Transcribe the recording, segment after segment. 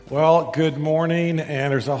Well, good morning,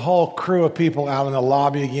 and there's a whole crew of people out in the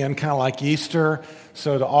lobby again, kind of like Easter.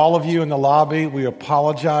 So to all of you in the lobby, we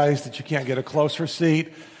apologize that you can't get a closer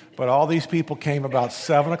seat, but all these people came about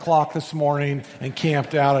 7 o'clock this morning and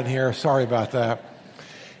camped out in here. Sorry about that.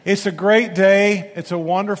 It's a great day. It's a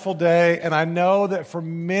wonderful day, and I know that for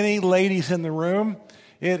many ladies in the room,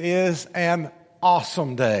 it is an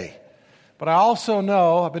awesome day. But I also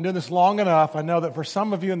know, I've been doing this long enough, I know that for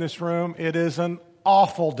some of you in this room, it is an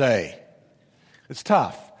awful day. It's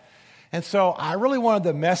tough. And so I really wanted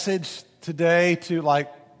the message today to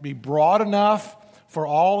be broad enough for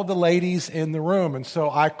all of the ladies in the room. And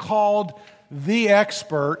so I called the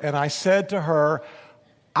expert and I said to her,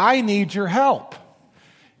 I need your help.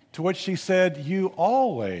 To which she said, you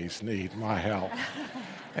always need my help.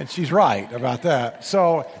 And she's right about that.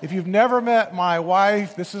 So if you've never met my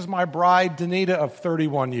wife, this is my bride, Danita, of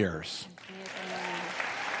 31 years.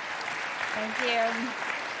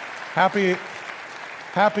 Thank you.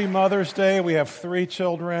 Happy Mother's Day. We have 3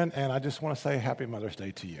 children, and I just want to say Happy Mother's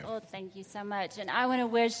Day to you. Well, thank you so much. And I want to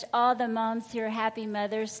wish all the moms here Happy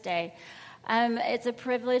Mother's Day. It's a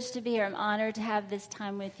privilege to be here. I'm honored to have this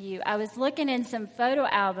time with you. I was looking in some photo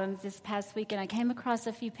albums this past week, and I came across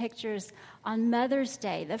a few pictures on Mother's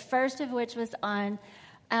Day, the first of which was on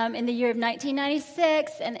in the year of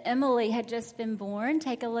 1996, and Emily had just been born.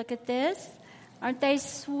 Take a look at this. Aren't they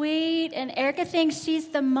sweet? And Erica thinks she's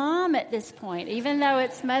the mom at this point, even though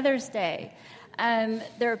it's Mother's Day.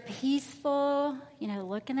 They're peaceful,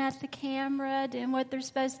 looking at the camera, doing what they're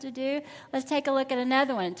supposed to do. Let's take a look at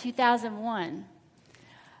another one, 2001.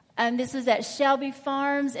 This was at Shelby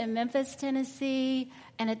Farms in Memphis, Tennessee.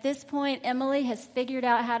 And at this point, Emily has figured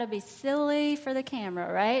out how to be silly for the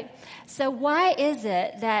camera, right? So why is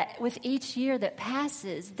it that with each year that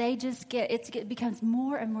passes, it becomes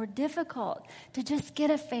more and more difficult to just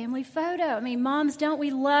get a family photo? I mean, moms, don't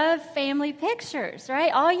we love family pictures,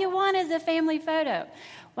 right? All you want is a family photo.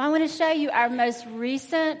 Well, I want to show you our most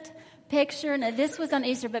recent picture. Now, this was on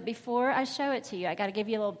Easter, but before I show it to you, I got to give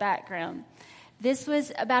you a little background. This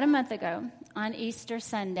was about a month ago on Easter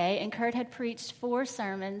Sunday, and Kurt had preached 4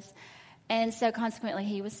 sermons, and so consequently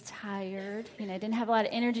he was tired, didn't have a lot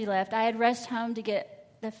of energy left. I had rushed home to get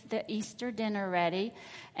the Easter dinner ready,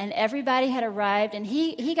 and everybody had arrived, and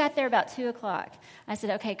he got there about 2 o'clock. I said,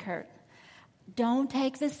 okay, Kurt, don't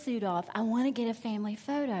take the suit off. I want to get a family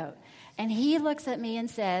photo. And he looks at me and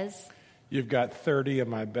says, you've got 30 of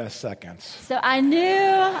my best seconds. So I knew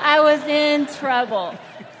I was in trouble.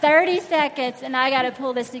 30 seconds, and I got to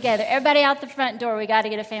pull this together. Everybody out the front door, we got to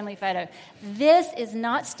get a family photo. This is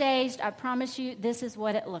not staged. I promise you, this is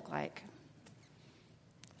what it looked like.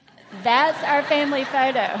 That's our family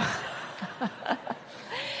photo.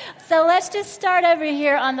 So let's just start over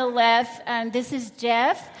here on the left. This is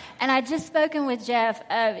Jeff, and I'd just spoken with Jeff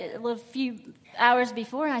a few hours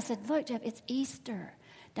before, and I said, look, Jeff, it's Easter.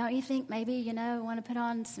 Don't you think maybe, want to put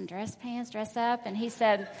on some dress pants, dress up? And he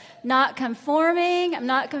said, not conforming. I'm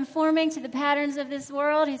not conforming to the patterns of this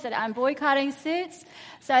world. He said, I'm boycotting suits.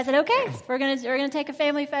 So I said, okay, we're gonna take a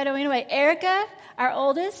family photo anyway. Erica, our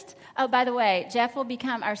oldest. Oh, by the way, Jeff will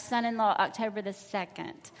become our son-in-law October the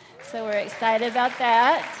 2nd. So we're excited about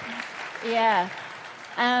that. Yeah.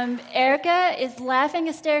 Erica is laughing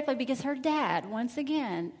hysterically because her dad, once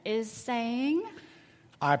again, is saying,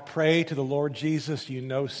 I pray to the Lord Jesus, you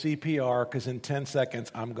know CPR, because in 10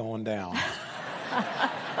 seconds, I'm going down.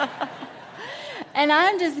 And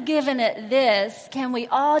I'm just giving it this. Can we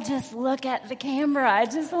all just look at the camera? I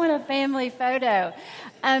just want a family photo.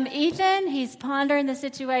 Ethan, he's pondering the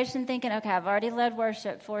situation, thinking, okay, I've already led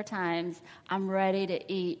worship 4 times. I'm ready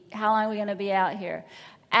to eat. How long are we going to be out here?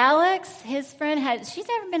 Alex, his friend, she's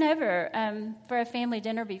never been over for a family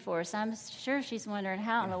dinner before, so I'm sure she's wondering,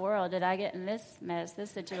 how in the world did I get in this mess,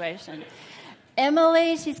 this situation?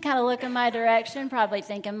 Emily, she's kind of looking my direction, probably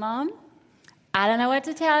thinking, Mom, I don't know what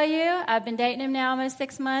to tell you. I've been dating him now almost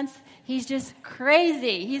 6 months. He's just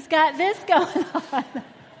crazy. He's got this going on.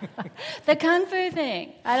 The Kung Fu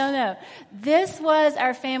thing. I don't know. This was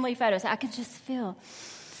our family photos. I could just feel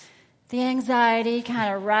the anxiety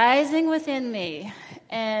kind of rising within me.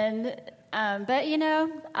 And, but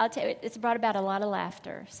I'll tell you, it's brought about a lot of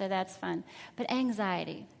laughter, so that's fun. But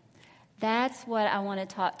anxiety, that's what I want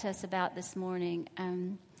to talk to us about this morning.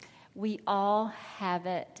 We all have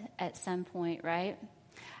it at some point, right?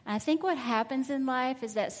 And I think what happens in life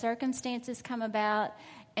is that circumstances come about,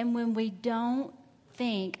 and when we don't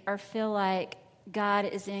think or feel like God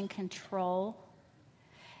is in control,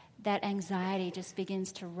 that anxiety just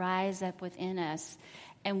begins to rise up within us.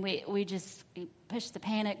 And we push the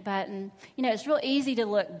panic button. It's real easy to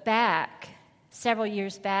look back several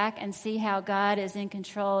years back and see how God is in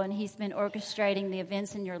control and He's been orchestrating the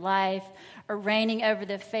events in your life or reigning over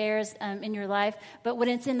the affairs in your life. But when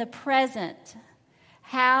it's in the present,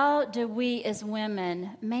 how do we as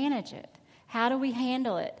women manage it? How do we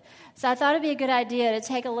handle it? So I thought it'd be a good idea to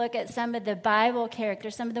take a look at some of the Bible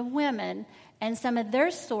characters, some of the women, and some of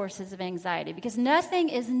their sources of anxiety, because nothing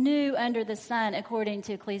is new under the sun according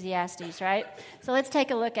to Ecclesiastes, right? So let's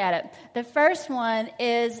take a look at it. The first one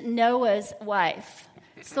is Noah's wife.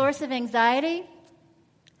 Source of anxiety,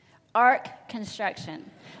 ark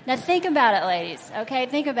construction. Now think about it, ladies, okay?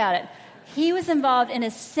 Think about it. He was involved in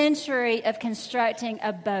a century of constructing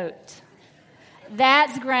a boat.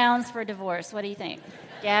 That's grounds for divorce. What do you think?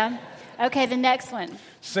 Yeah? Okay, the next one.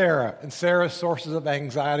 Sarah. And Sarah's sources of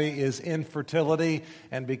anxiety is infertility.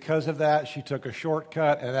 And because of that, she took a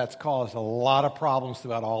shortcut, and that's caused a lot of problems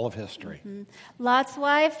throughout all of history. Mm-hmm. Lot's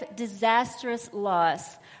wife, disastrous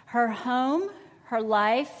loss. Her home, her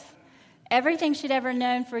life, everything she'd ever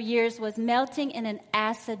known for years was melting in an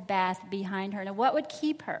acid bath behind her. Now, what would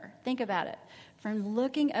keep her? Think about it. From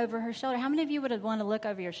looking over her shoulder. How many of you would want to look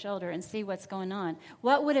over your shoulder and see what's going on?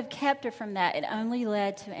 What would have kept her from that? It only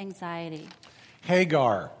led to anxiety.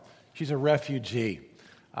 Hagar, she's a refugee.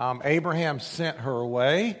 Abraham sent her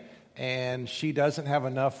away, and she doesn't have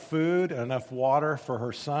enough food, enough water for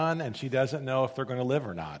her son, and she doesn't know if they're going to live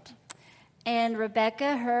or not. And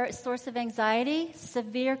Rebecca, her source of anxiety,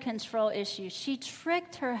 severe control issues. She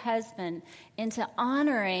tricked her husband into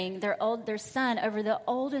honoring their son over the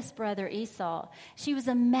oldest brother, Esau. She was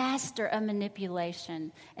a master of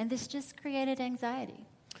manipulation, and this just created anxiety.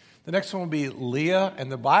 The next one will be Leah,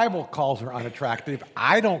 and the Bible calls her unattractive.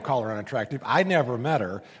 I don't call her unattractive. I never met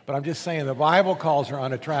her, but I'm just saying the Bible calls her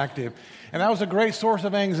unattractive. And that was a great source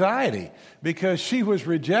of anxiety because she was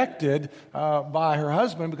rejected by her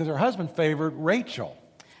husband because her husband favored Rachel.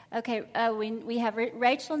 Okay, we have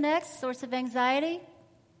Rachel next, source of anxiety.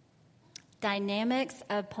 Dynamics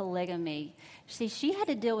of polygamy. See, she had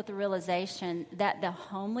to deal with the realization that the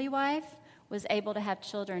homely wife was able to have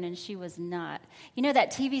children and she was not. You know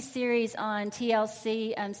that TV series on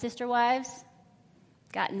TLC, Sister Wives?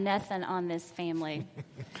 Got nothing on this family.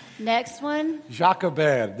 Next one.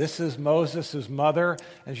 Jochebed. This is Moses' mother.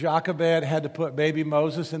 And Jochebed had to put baby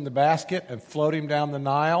Moses in the basket and float him down the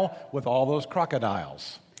Nile with all those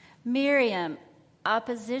crocodiles. Miriam.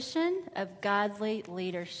 Opposition of godly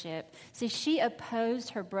leadership. See, she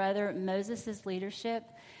opposed her brother Moses' leadership,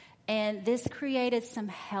 and this created some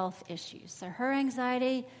health issues. So her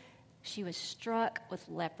anxiety, she was struck with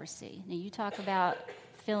leprosy. Now you talk about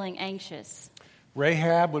feeling anxious.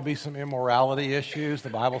 Rahab would be some immorality issues. The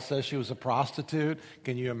Bible says she was a prostitute.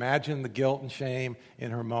 Can you imagine the guilt and shame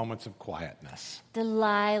in her moments of quietness?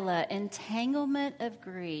 Delilah, entanglement of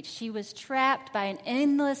greed. She was trapped by an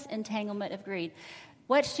endless entanglement of greed.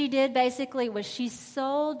 What she did basically was she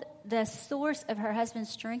sold the source of her husband's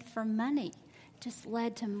strength for money. It just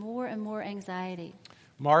led to more and more anxiety.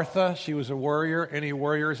 Martha, she was a worrier. Any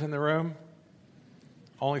worriers in the room?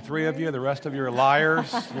 Only 3 of you. The rest of you are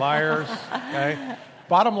liars. Okay.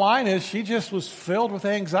 Bottom line is she just was filled with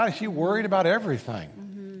anxiety. She worried about everything.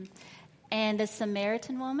 Mm-hmm. And the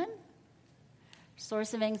Samaritan woman,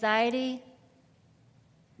 source of anxiety,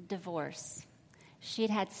 divorce. She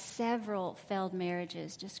had had several failed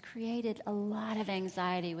marriages, just created a lot of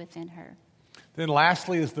anxiety within her. Then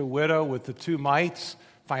lastly is the widow with the 2 mites,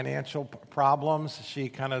 financial problems. She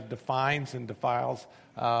kind of defines and defiles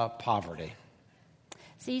poverty.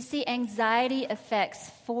 So you see, anxiety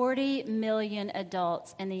affects 40 million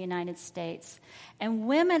adults in the United States. And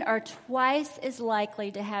women are twice as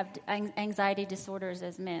likely to have anxiety disorders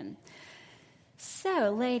as men.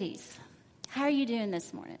 So, ladies, how are you doing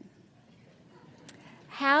this morning?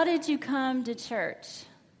 How did you come to church?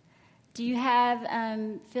 Do you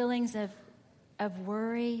have feelings of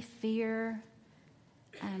worry, fear?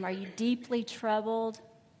 Are you deeply troubled?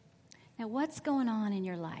 Now, what's going on in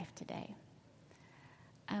your life today?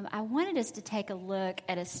 I wanted us to take a look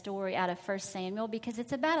at a story out of 1 Samuel because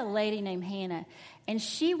it's about a lady named Hannah. And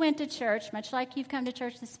she went to church, much like you've come to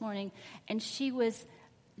church this morning, and she was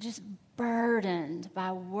just burdened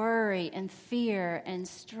by worry and fear and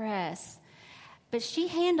stress. But she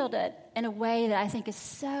handled it in a way that I think is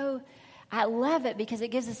so, I love it because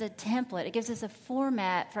it gives us a template. It gives us a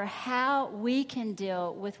format for how we can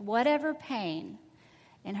deal with whatever pain.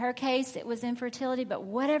 In her case, it was infertility, but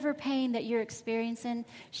whatever pain that you're experiencing,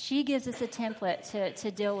 she gives us a template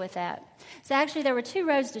to deal with that. So actually, there were 2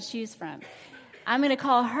 roads to choose from. I'm going to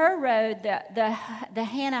call her road the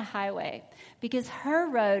Hannah Highway because her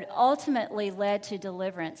road ultimately led to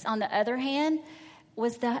deliverance. On the other hand,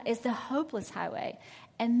 is the hopeless highway.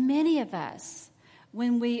 And many of us,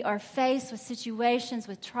 when we are faced with situations,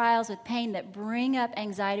 with trials, with pain that bring up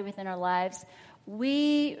anxiety within our lives,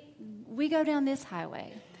 we go down this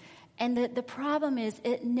highway. And the problem is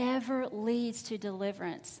it never leads to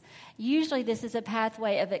deliverance. Usually this is a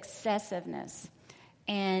pathway of excessiveness.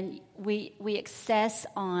 And we excess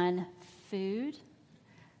on food,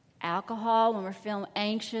 alcohol. When we're feeling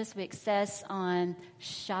anxious, we excess on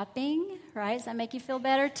shopping, right? Does that make you feel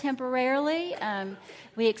better temporarily?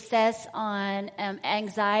 We excess on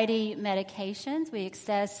anxiety medications. We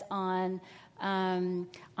excess on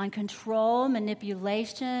control,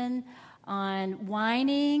 manipulation, on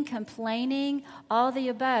whining, complaining, all the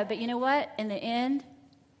above. But you know what? In the end,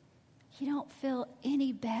 you don't feel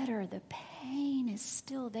any better. The pain is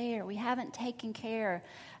still there. We haven't taken care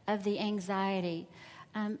of the anxiety.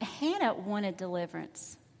 Hannah wanted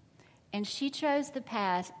deliverance, and she chose the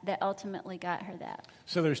path that ultimately got her that.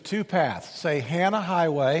 So there's two paths. Say Hannah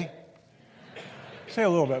Highway. Say a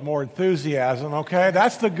little bit more enthusiasm, okay?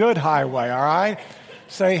 That's the good highway, all right?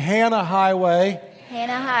 Say Hannah Highway.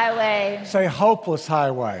 Hannah Highway. Say Hopeless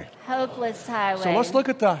Highway. Hopeless Highway. So let's look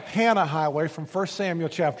at the Hannah Highway from 1 Samuel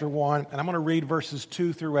chapter 1, and I'm going to read verses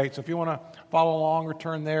 2 through 8. So if you want to follow along or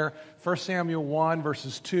turn there, 1 Samuel 1,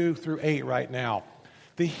 verses 2 through 8 right now.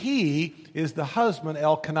 The he is the husband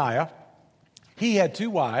Elkanah. He had two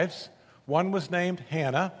wives. One was named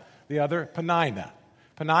Hannah, the other Peninnah.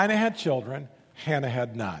 Peninnah had children. Hannah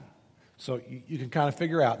had none. So you can kind of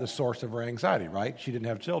figure out the source of her anxiety, right? She didn't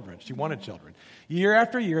have children. She wanted children. Year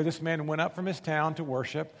after year, this man went up from his town to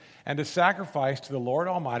worship and to sacrifice to the Lord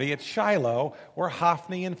Almighty at Shiloh, where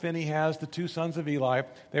Hophni and Phinehas, the two sons of Eli,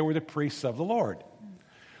 they were the priests of the Lord.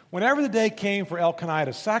 Whenever the day came for Elkanah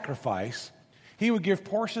to sacrifice, he would give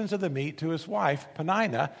portions of the meat to his wife,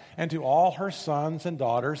 Peninnah, and to all her sons and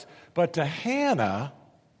daughters. But to Hannah,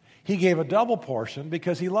 he gave a double portion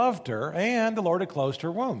because he loved her, and the Lord had closed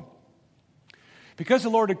her womb. Because the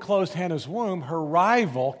Lord had closed Hannah's womb, her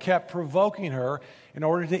rival kept provoking her in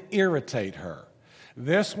order to irritate her.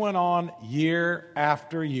 This went on year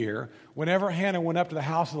after year. Whenever Hannah went up to the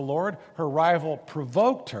house of the Lord, her rival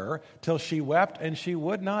provoked her till she wept and she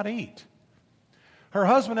would not eat. Her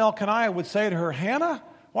husband Elkanah would say to her, Hannah,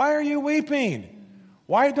 why are you weeping?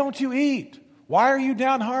 Why don't you eat? Why are you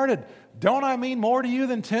downhearted? Don't I mean more to you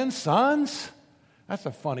than 10 sons? That's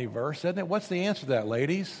a funny verse, isn't it? What's the answer to that,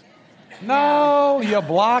 ladies? No, you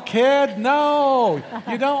blockhead. No,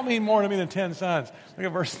 you don't mean more to me than 10 sons. Look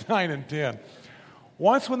at verse 9 and 10.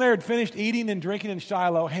 Once when they had finished eating and drinking in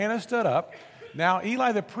Shiloh, Hannah stood up. Now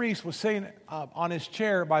Eli the priest was sitting on his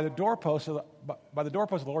chair by the doorpost of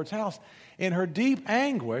the Lord's house. In her deep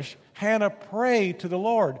anguish, Hannah prayed to the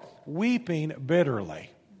Lord, weeping bitterly.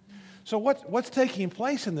 So what's taking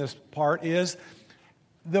place in this part is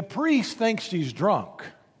the priest thinks she's drunk.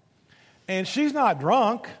 And she's not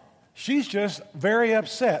drunk. She's just very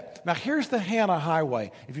upset. Now, here's the Hannah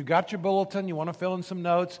Highway. If you've got your bulletin, you want to fill in some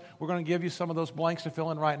notes, we're going to give you some of those blanks to fill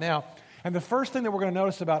in right now. And the first thing that we're going to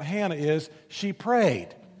notice about Hannah is she prayed.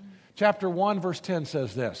 Chapter 1, verse 10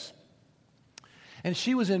 says this. And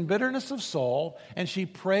she was in bitterness of soul, and she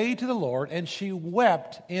prayed to the Lord, and she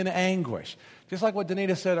wept in anguish. Just like what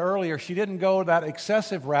Danita said earlier, she didn't go that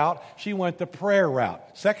excessive route. She went the prayer route.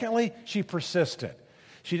 Secondly, she persisted.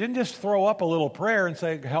 She didn't just throw up a little prayer and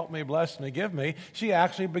say, help me, bless me, give me. She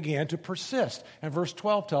actually began to persist. And verse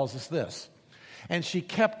 12 tells us this. And she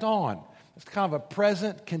kept on. It's kind of a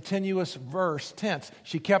present, continuous verse tense.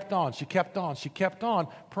 She kept on, she kept on, she kept on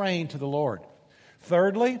praying to the Lord.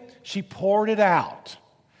 Thirdly, she poured it out.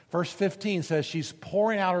 Verse 15 says she's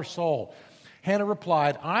pouring out her soul. Hannah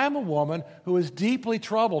replied, I am a woman who is deeply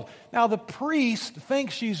troubled. Now the priest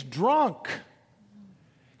thinks she's drunk.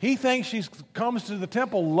 He thinks she comes to the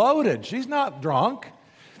temple loaded. She's not drunk.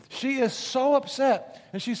 She is so upset.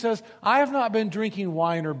 And she says, I have not been drinking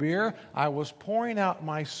wine or beer. I was pouring out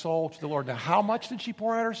my soul to the Lord. Now, how much did she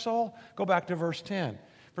pour out her soul? Go back to verse 10.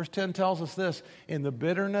 Verse 10 tells us this. In the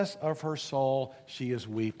bitterness of her soul, she is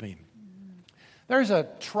weeping. There's a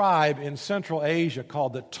tribe in Central Asia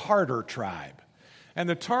called the Tartar tribe. And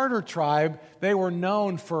the Tartar tribe, they were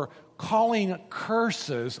known for calling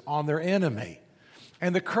curses on their enemy.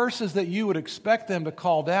 And the curses that you would expect them to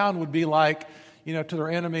call down would be like, to their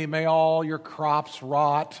enemy, may all your crops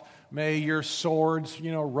rot, may your swords,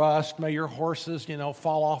 rust, may your horses,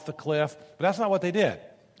 fall off the cliff. But that's not what they did.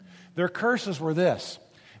 Their curses were this: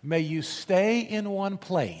 may you stay in one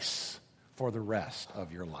place for the rest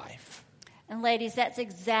of your life. And ladies, that's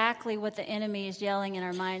exactly what the enemy is yelling in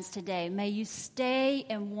our minds today. May you stay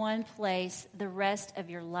in one place the rest of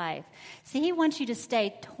your life. See, he wants you to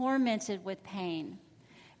stay tormented with pain.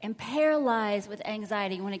 and paralyzed with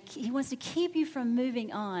anxiety. He wants to keep you from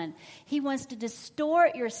moving on. He wants to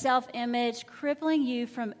distort your self-image, crippling you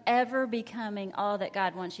from ever becoming all that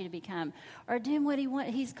God wants you to become or doing what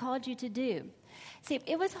He's called you to do. See,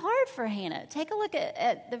 it was hard for Hannah. Take a look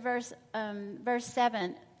at the verse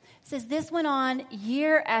 7. It says, this went on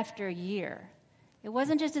year after year. It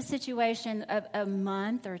wasn't just a situation of a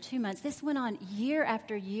month or 2 months. This went on year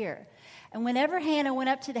after year. And whenever Hannah went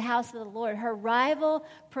up to the house of the Lord, her rival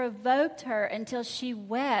provoked her until she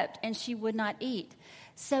wept and she would not eat.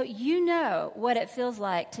 So you know what it feels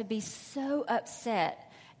like to be so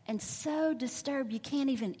upset and so disturbed you can't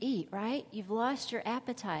even eat, right? You've lost your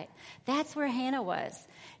appetite. That's where Hannah was.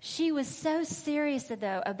 She was so serious,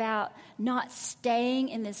 though, about not staying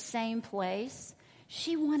in the same place.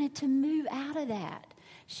 She wanted to move out of that.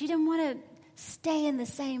 She didn't want to stay in the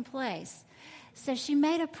same place. So she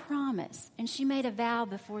made a promise, and she made a vow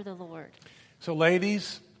before the Lord. So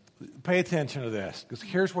ladies, pay attention to this, because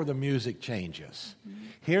here's where the music changes. Mm-hmm.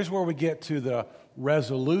 Here's where we get to the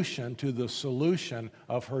resolution, to the solution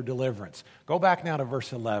of her deliverance. Go back now to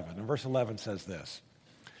verse 11, and verse 11 says this.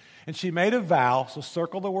 And she made a vow, so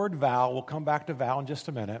circle the word vow. We'll come back to vow in just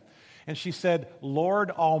a minute. And she said, Lord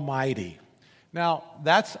Almighty. Now,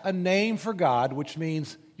 that's a name for God, which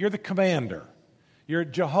means you're the commander. You're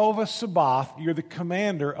Jehovah Sabaoth. You're the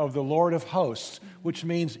commander of the Lord of hosts, which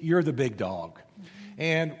means you're the big dog.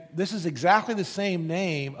 And this is exactly the same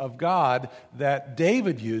name of God that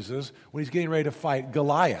David uses when he's getting ready to fight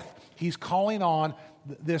Goliath. He's calling on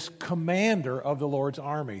this commander of the Lord's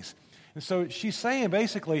armies. And so she's saying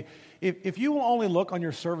basically, if you will only look on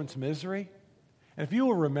your servant's misery, and if you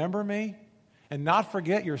will remember me, and not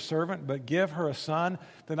forget your servant, but give her a son,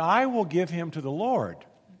 then I will give him to the Lord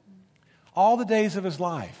all the days of his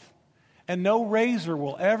life, and no razor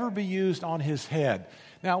will ever be used on his head.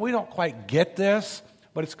 Now, we don't quite get this,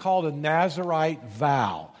 but it's called a Nazirite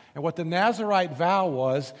vow. And what the Nazirite vow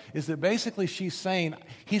was is that basically she's saying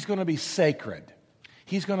he's going to be sacred.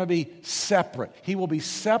 He's going to be separate. He will be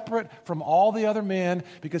separate from all the other men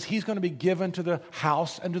because he's going to be given to the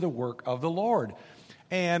house and to the work of the Lord.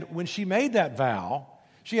 And when she made that vow,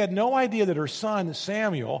 she had no idea that her son,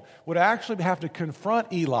 Samuel, would actually have to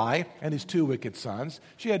confront Eli and his two wicked sons.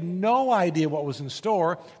 She had no idea what was in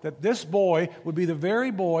store, that this boy would be the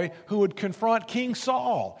very boy who would confront King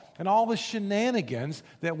Saul and all the shenanigans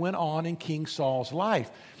that went on in King Saul's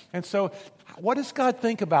life. And so, what does God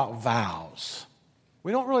think about vows?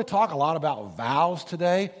 We don't really talk a lot about vows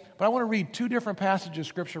today, but I want to read two different passages of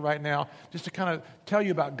Scripture right now just to kind of tell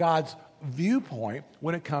you about God's viewpoint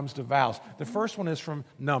when it comes to vows. The first one is from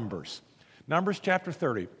Numbers. Numbers chapter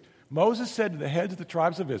 30. Moses said to the heads of the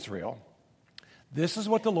tribes of Israel, this is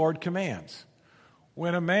what the Lord commands.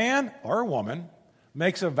 When a man or a woman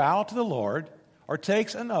makes a vow to the Lord or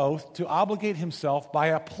takes an oath to obligate himself by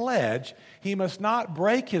a pledge, he must not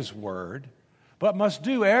break his word, but must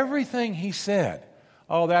do everything he said.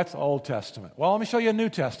 Oh, that's Old Testament. Well, let me show you a New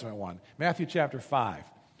Testament one. Matthew chapter 5.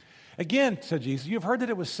 Again, said Jesus, you have heard that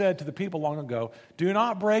it was said to the people long ago, do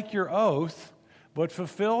not break your oath, but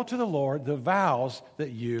fulfill to the Lord the vows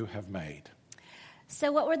that you have made.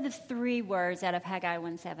 So what were the three words out of Haggai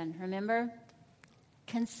 1:7? Remember?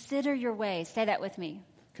 Consider your ways. Say that with me.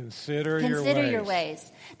 Consider your ways.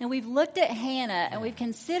 Now, we've looked at Hannah, and we've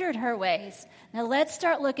considered her ways. Now, let's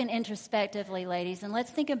start looking introspectively, ladies, and let's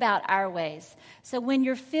think about our ways. So when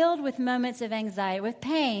you're filled with moments of anxiety, with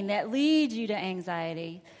pain that leads you to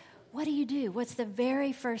anxiety, what do? What's the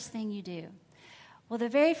very first thing you do? Well, the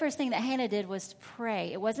very first thing that Hannah did was to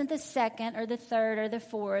pray. It wasn't the second or the third or the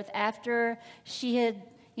fourth after she had,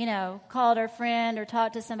 called her friend or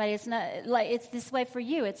talked to somebody. It's not like it's this way for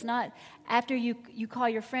you. It's not after you call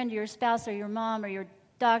your friend or your spouse or your mom or your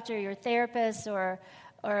doctor or your therapist or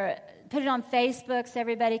put it on Facebook so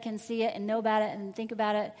everybody can see it and know about it and think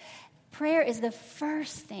about it. Prayer is the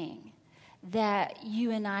first thing that you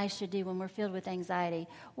and I should do when we're filled with anxiety.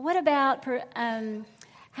 What about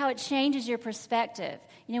how it changes your perspective?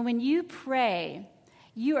 When you pray,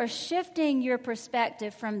 you are shifting your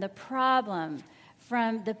perspective from the problem,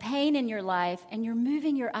 from the pain in your life, and you're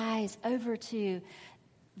moving your eyes over to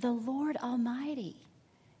the Lord Almighty.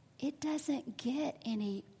 It doesn't get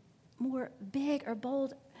any more big or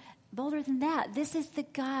bolder than that. This is the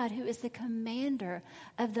God who is the commander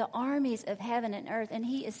of the armies of heaven and earth, and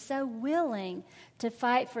he is so willing to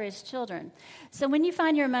fight for his children. So when you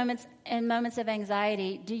find your moments of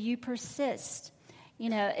anxiety, do you persist?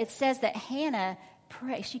 It says that Hannah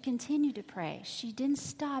pray. She continued to pray. She didn't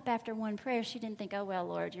stop after one prayer. She didn't think, oh, well,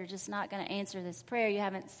 Lord, you're just not going to answer this prayer. You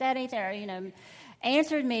haven't said anything or,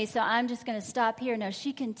 answered me, so I'm just going to stop here. No,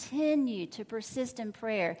 she continued to persist in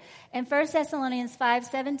prayer. In 1 Thessalonians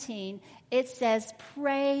 5:17, it says,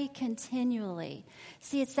 pray continually.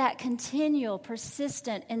 See, it's that continual,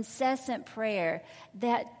 persistent, incessant prayer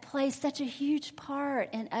that plays such a huge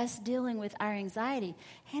part in us dealing with our anxiety.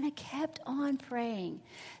 Hannah kept on praying.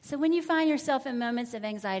 So when you find yourself in moments of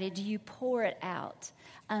anxiety, do you pour it out?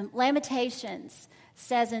 Lamentations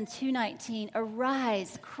says in 2:19,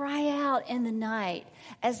 arise, cry out in the night.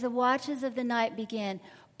 As the watches of the night begin,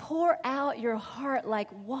 pour out your heart like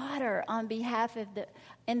water on behalf of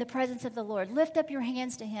in the presence of the Lord. Lift up your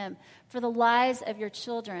hands to him for the lives of your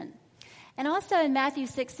children. And also in Matthew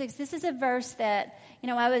 6:6, this is a verse that,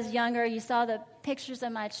 I was younger. You saw the pictures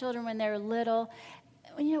of my children when they were little.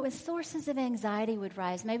 When sources of anxiety would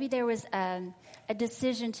rise, maybe there was a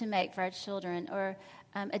decision to make for our children, or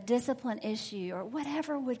a discipline issue, or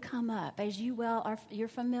whatever would come up, as you're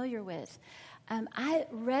familiar with. I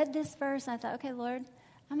read this verse and I thought, okay, Lord,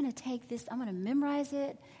 I'm going to take this, I'm going to memorize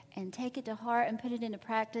it and take it to heart and put it into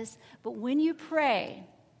practice. But when you pray,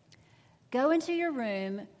 go into your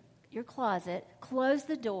room, your closet, close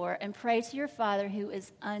the door, and pray to your Father who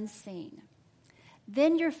is unseen.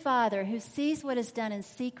 Then your Father, who sees what is done in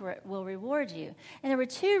secret, will reward you. And there were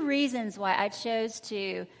two reasons why I chose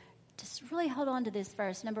to just really hold on to this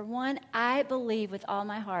verse. Number one, I believe with all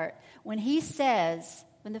my heart. When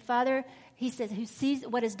the Father, he says, who sees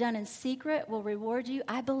what is done in secret will reward you,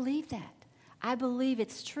 I believe that. I believe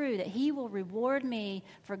it's true that he will reward me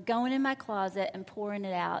for going in my closet and pouring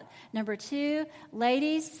it out. Number two,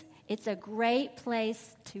 ladies, it's a great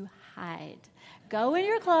place to hide. Go in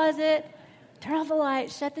your closet, turn off the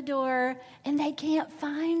light, shut the door, and they can't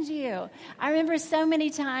find you. I remember so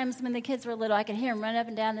many times when the kids were little, I could hear them run up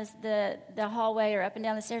and down the hallway or up and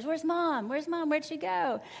down the stairs. Where's Mom? Where's Mom? Where'd she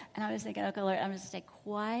go? And I was thinking, okay, Lord, I'm going to stay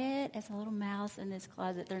quiet as a little mouse in this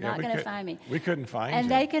closet. They're not going to find me. We couldn't find you.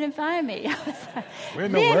 And they couldn't find me. We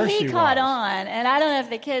didn't know where she was. He caught on, and I don't know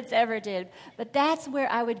if the kids ever did, but that's where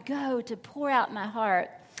I would go to pour out my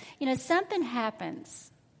heart. Something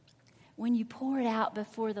happens when you pour it out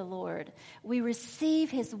before the Lord. We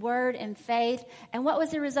receive his word in faith. And what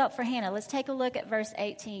was the result for Hannah? Let's take a look at verse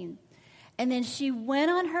 18. And then she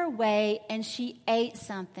went on her way and she ate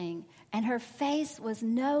something, and her face was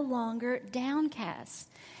no longer downcast.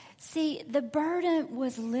 See, the burden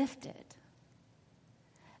was lifted.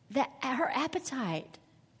 Her appetite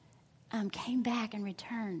came back and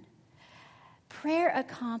returned. Prayer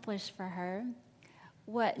accomplished for her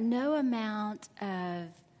what no amount of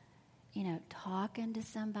talking to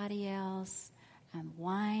somebody else,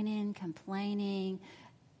 whining, complaining,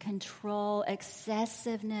 control,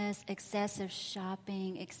 excessiveness, excessive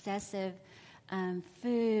shopping, excessive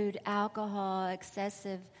food, alcohol,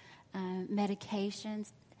 excessive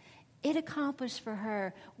medications. It accomplished for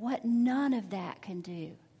her what none of that can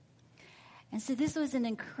do. And so this was an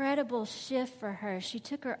incredible shift for her. She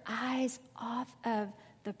took her eyes off of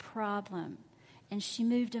the problem, and she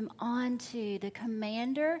moved them on to the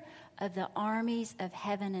commander of the armies of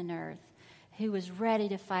heaven and earth, who was ready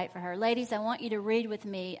to fight for her. Ladies, I want you to read with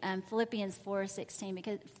me Philippians 4, 6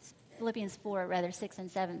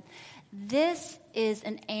 and 7. This is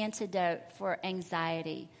an antidote for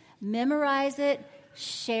anxiety. Memorize it,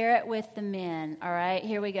 share it with the men. All right,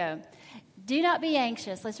 here we go. Do not be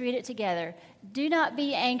anxious. Let's read it together. Do not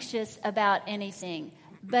be anxious about anything,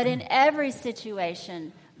 but in every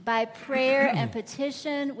situation, by prayer and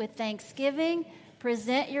petition with thanksgiving,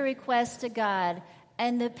 present your requests to God,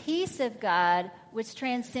 and the peace of God, which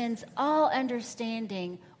transcends all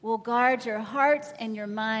understanding, will guard your hearts and your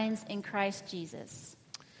minds in Christ Jesus.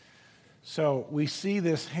 So we see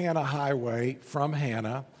this Hannah highway from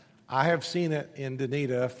Hannah. I have seen it in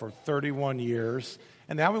Dunedin for 31 years.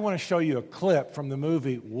 And now we want to show you a clip from the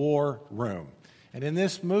movie War Room. And in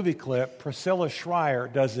this movie clip, Priscilla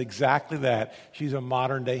Schreier does exactly that. She's a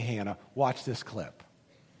modern-day Hannah. Watch this clip.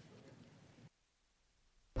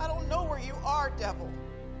 I don't know where you are, devil,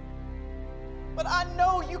 but I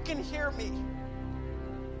know you can hear me.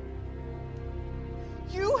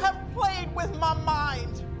 You have played with my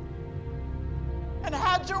mind and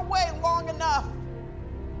had your way long enough.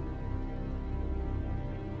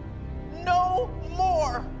 No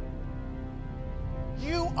more.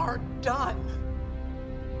 You are done.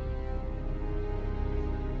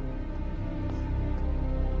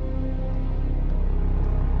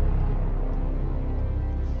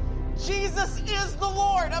 Jesus is the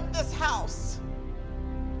Lord of this house.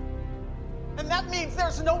 And that means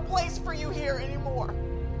there's no place for you here anymore.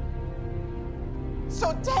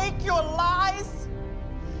 So take your lies,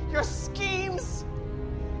 your schemes,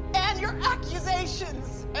 and your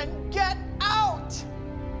accusations and get out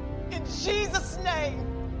in Jesus' name.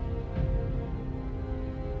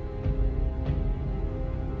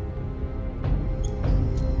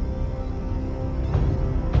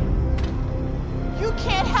 You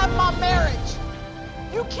can't have my marriage.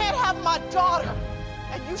 You can't have my daughter.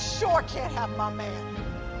 And you sure can't have my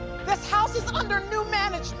man. This house is under new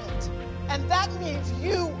management. And that means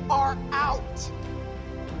you are out.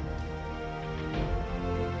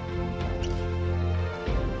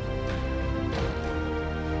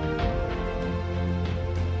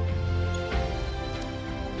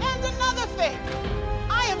 And another thing.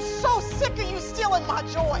 I am so sick of you stealing my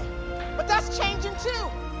joy. But that's changing too.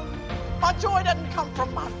 My joy doesn't come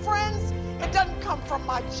from my friends. It doesn't come from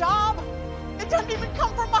my job. It doesn't even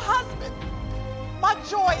come from my husband. My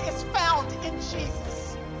joy is found in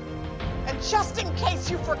Jesus. And just in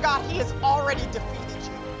case you forgot, he has already defeated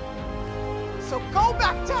you. So go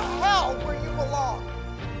back to hell where you belong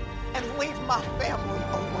and leave my family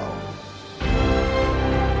alone.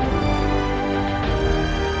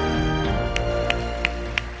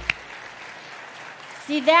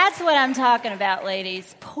 See, that's what I'm talking about,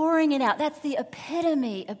 ladies. Pouring it out. That's the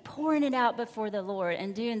epitome of pouring it out before the Lord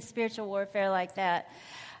and doing spiritual warfare like that.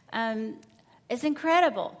 It's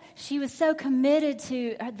incredible. She was so committed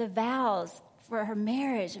to the vows for her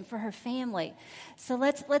marriage and for her family. So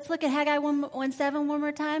let's look at Haggai 1:7 one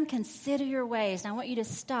more time. Consider your ways. And I want you to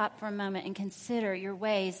stop for a moment and consider your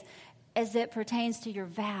ways as it pertains to your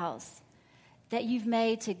vows that you've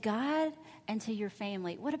made to God and to your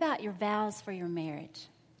family. What about your vows for your marriage?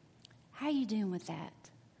 How are you doing with that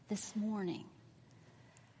this morning?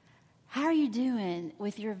 How are you doing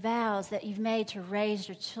with your vows that you've made to raise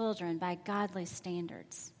your children by godly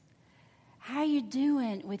standards? How are you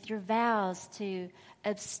doing with your vows to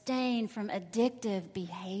abstain from addictive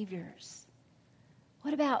behaviors?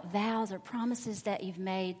 What about vows or promises that you've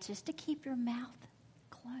made just to keep your mouth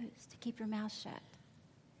closed, to keep your mouth shut?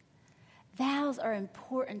 Vows are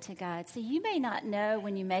important to God. So you may not know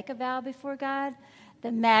when you make a vow before God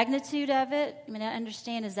the magnitude of it. I mean, I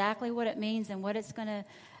understand exactly what it means and what it's going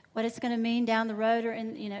to mean down the road or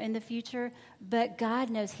in the future. But God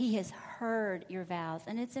knows He has heard your vows,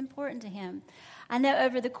 and it's important to Him. I know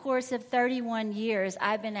over the course of 31 years,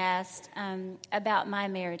 I've been asked about my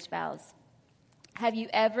marriage vows. Have you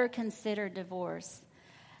ever considered divorce?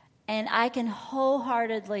 And I can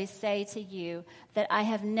wholeheartedly say to you that I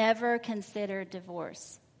have never considered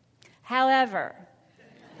divorce. However,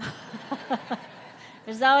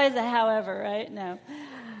 there's always a however, right? No.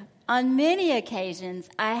 On many occasions,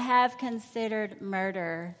 I have considered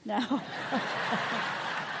murder. No.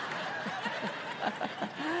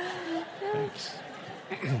 Thanks.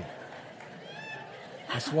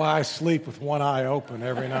 That's why I sleep with one eye open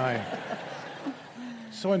every night.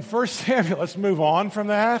 So in 1 Samuel, let's move on from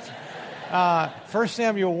that. 1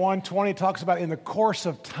 Samuel 1:20 talks about in the course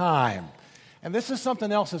of time. And this is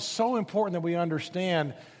something else that's so important that we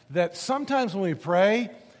understand that sometimes when we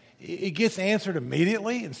pray, it gets answered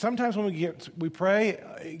immediately. And sometimes when we pray,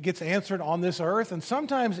 it gets answered on this earth. And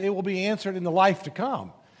sometimes it will be answered in the life to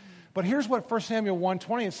come. But here's what 1 Samuel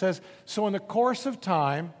 1:20, it says, so in the course of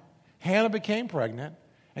time, Hannah became pregnant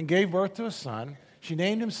and gave birth to a son. She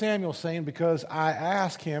named him Samuel, saying, because I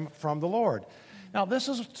asked him from the Lord. Now, this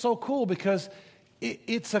is so cool because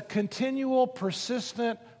it's a continual,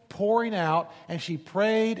 persistent pouring out, and she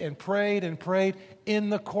prayed and prayed and prayed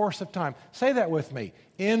in the course of time. Say that with me.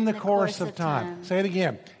 In the course of time. Say it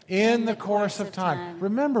again. In the course of time.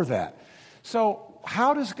 Remember that. So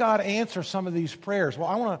how does God answer some of these prayers? Well,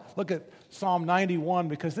 I want to look at Psalm 91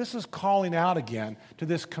 because this is calling out again to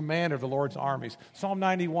this commander of the Lord's armies. Psalm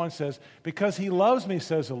 91 says, because he loves me,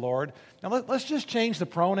 says the Lord. Now let's just change the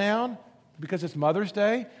pronoun because it's Mother's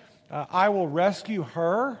Day. I will rescue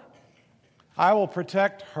her. I will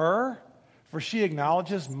protect her, for she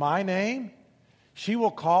acknowledges my name. She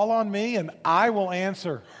will call on me, and I will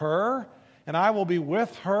answer her, and I will be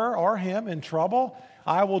with her or him in trouble.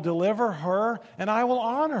 I will deliver her, and I will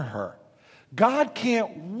honor her. God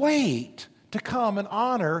can't wait to come and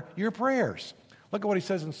honor your prayers. Look at what he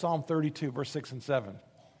says in Psalm 32, verse 6 and 7.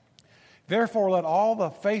 Therefore, let all the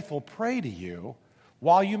faithful pray to you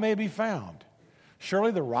while you may be found.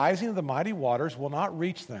 Surely the rising of the mighty waters will not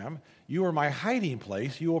reach them. You are my hiding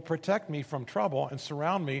place. You will protect me from trouble and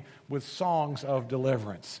surround me with songs of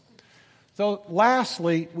deliverance. So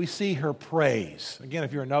lastly, we see her praise. Again,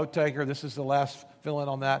 if you're a note taker, this is the last fill in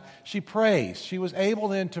on that. She praised. She was able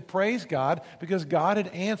then to praise God because God had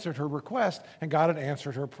answered her request and God had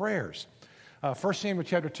answered her prayers. 1 Samuel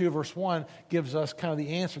chapter 2, verse 1 gives us kind of the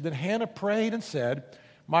answer. Then Hannah prayed and said,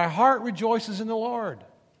 "My heart rejoices in the Lord.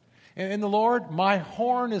 And in the Lord, my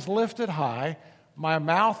horn is lifted high. My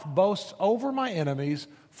mouth boasts over my enemies,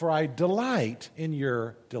 for I delight in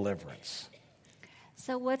your deliverance."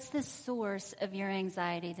 So what's the source of your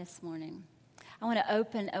anxiety this morning? I want to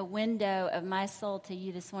open a window of my soul to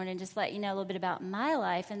you this morning, just let you know a little bit about my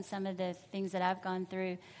life and some of the things that I've gone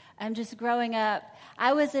through. Just growing up,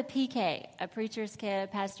 I was a PK, a preacher's kid, a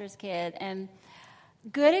pastor's kid, and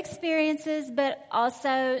good experiences, but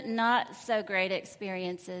also not so great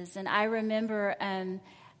experiences. And I remember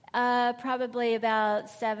probably about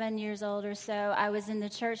 7 years old or so, I was in the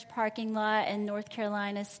church parking lot in North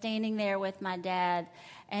Carolina, standing there with my dad.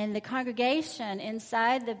 And the congregation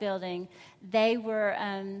inside the building, they were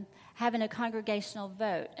having a congregational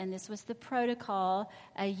vote. And this was the protocol,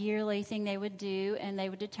 a yearly thing they would do, and they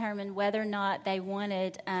would determine whether or not they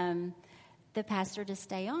wanted the pastor to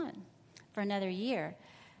stay on for another year.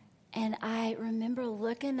 And I remember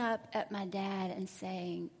looking up at my dad and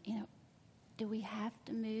saying, do we have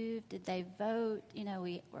to move? Did they vote?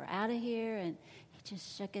 We're out of here. And he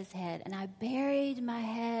just shook his head. And I buried my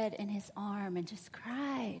head in his arm and just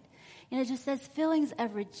cried. Just those feelings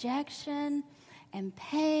of rejection and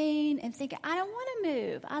pain and thinking, I don't want to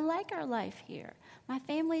move. I like our life here. My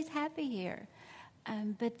family's happy here.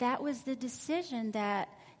 But that was the decision that,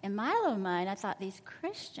 in my little mind, I thought these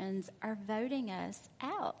Christians are voting us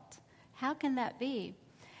out. How can that be?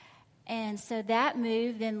 And so that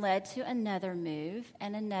move then led to another move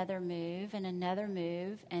and another move and another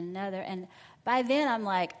move and another. And by then I'm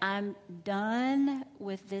like, I'm done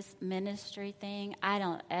with this ministry thing. I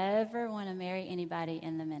don't ever want to marry anybody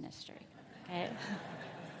in the ministry. Okay?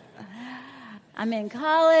 I'm in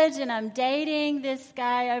college and I'm dating this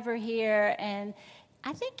guy over here, and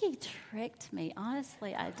I think he tricked me.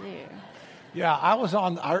 Honestly, I do. Yeah,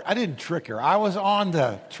 I didn't trick her. I was on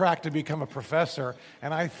the track to become a professor,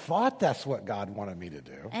 and I thought that's what God wanted me to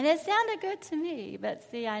do. And it sounded good to me, but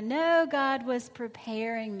see, I know God was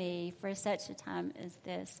preparing me for such a time as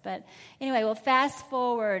this. But anyway, we'll fast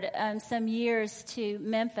forward some years to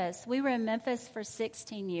Memphis. We were in Memphis for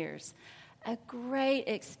 16 years. A great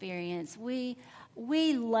experience. We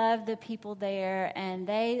loved the people there, and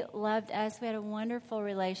they loved us. We had a wonderful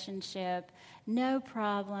relationship, no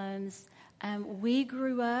problems. We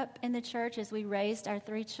grew up in the church as we raised our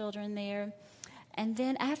 3 children there. And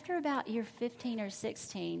then after about year 15 or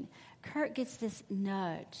 16, Kurt gets this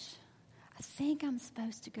nudge. I think I'm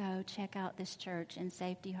supposed to go check out this church in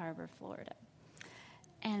Safety Harbor, Florida.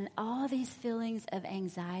 And all these feelings of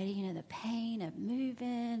anxiety, the pain of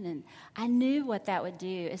moving. And I knew what that would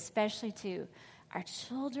do, especially to our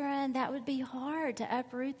children. That would be hard to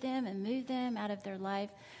uproot them and move them out of their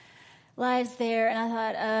lives there. And I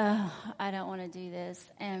thought, I don't want to do this.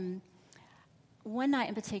 And one night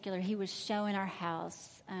in particular, he was showing our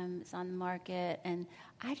house. It's on the market. And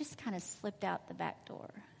I just kind of slipped out the back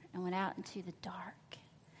door and went out into the dark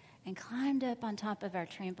and climbed up on top of our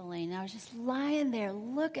trampoline. And I was just lying there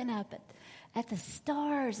looking up at the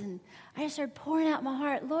stars. And I just started pouring out my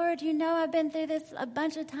heart. Lord, I've been through this a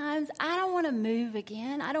bunch of times. I don't want to move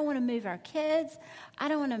again. I don't want to move our kids. I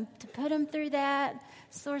don't want to put them through that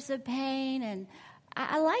source of pain. And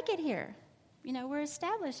I like it here. We're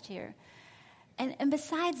established here. And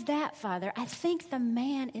besides that, Father, I think the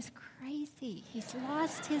man is crazy. He's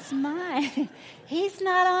lost his mind. He's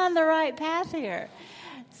not on the right path here.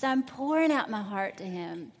 So I'm pouring out my heart to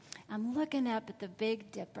him. I'm looking up at the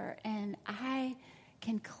Big Dipper, and I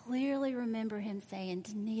can clearly remember him saying,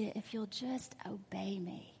 Danita, if you'll just obey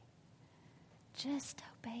me,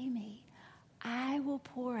 I will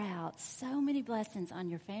pour out so many blessings on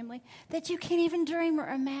your family that you can't even dream or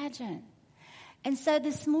imagine. And so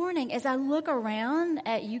this morning, as I look around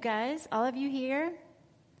at you guys, all of you here,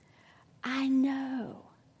 I know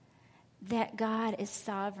that God is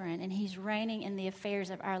sovereign and he's reigning in the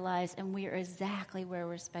affairs of our lives, and we are exactly where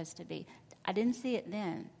we're supposed to be. I didn't see it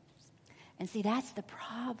then. And see, that's the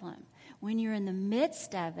problem. When you're in the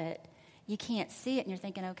midst of it, you can't see it, and you're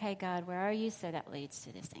thinking, okay, God, where are you? So that leads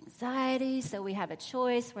to this anxiety. So we have a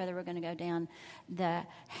choice whether we're going to go down the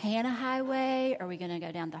Hannah highway or we're going to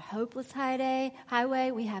go down the hopeless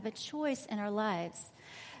highway. We have a choice in our lives.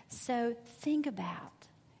 So think about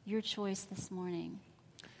your choice this morning.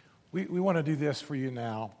 We want to do this for you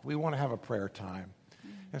now. We want to have a prayer time.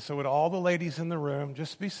 And so with all the ladies in the room,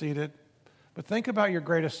 just be seated. But think about your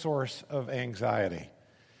greatest source of anxiety.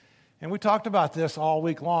 And we talked about this all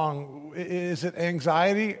week long. Is it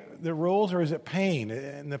anxiety that rules, or is it pain?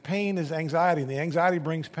 And the pain is anxiety, and the anxiety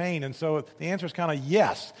brings pain. And so the answer is kind of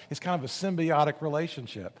yes. It's kind of a symbiotic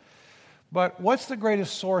relationship. But what's the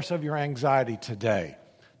greatest source of your anxiety today?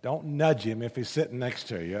 Don't nudge him if he's sitting next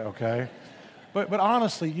to you, okay? But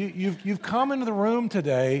honestly, you've come into the room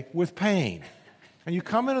today with pain. And you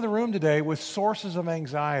come into the room today with sources of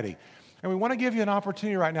anxiety. And we want to give you an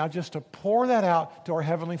opportunity right now just to pour that out to our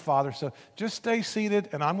Heavenly Father. So just stay seated,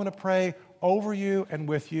 and I'm going to pray over you and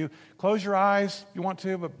with you. Close your eyes if you want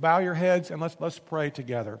to, but bow your heads, and let's pray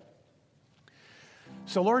together.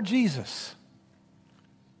 So, Lord Jesus,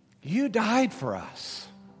 you died for us.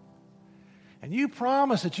 And you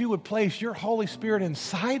promised that you would place your Holy Spirit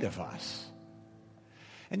inside of us.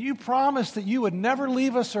 And you promised that you would never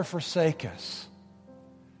leave us or forsake us.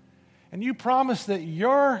 And you promised that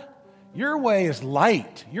your way is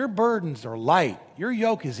light, your burdens are light, your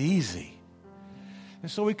yoke is easy.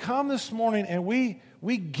 And so we come this morning and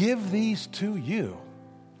we give these to you.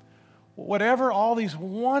 Whatever all these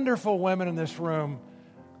wonderful women in this room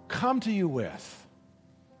come to you with,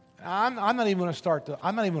 I'm not even going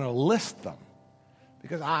to list them,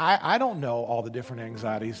 because I don't know all the different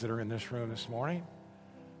anxieties that are in this room this morning.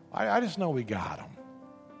 I just know we got them.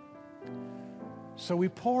 So we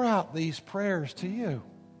pour out these prayers to you.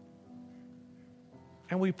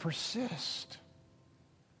 And we persist.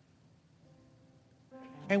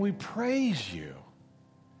 And we praise you,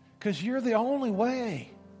 because you're the only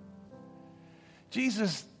way.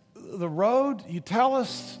 Jesus, the road you tell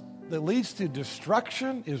us that leads to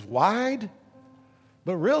destruction is wide,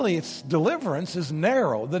 but really its deliverance is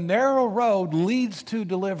narrow. The narrow road leads to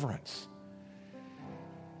deliverance.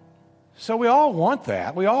 So we all want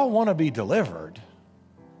that. We all want to be delivered.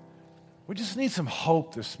 We just need some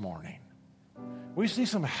hope this morning. We just need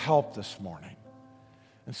some help this morning.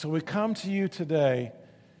 And so we come to you today,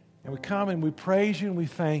 and we come and we praise you and we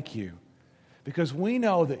thank you, because we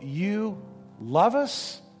know that you love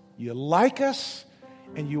us, you like us,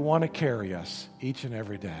 and you want to carry us each and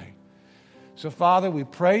every day. So, Father, we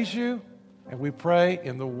praise you, and we pray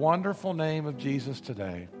in the wonderful name of Jesus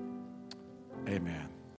today. Amen.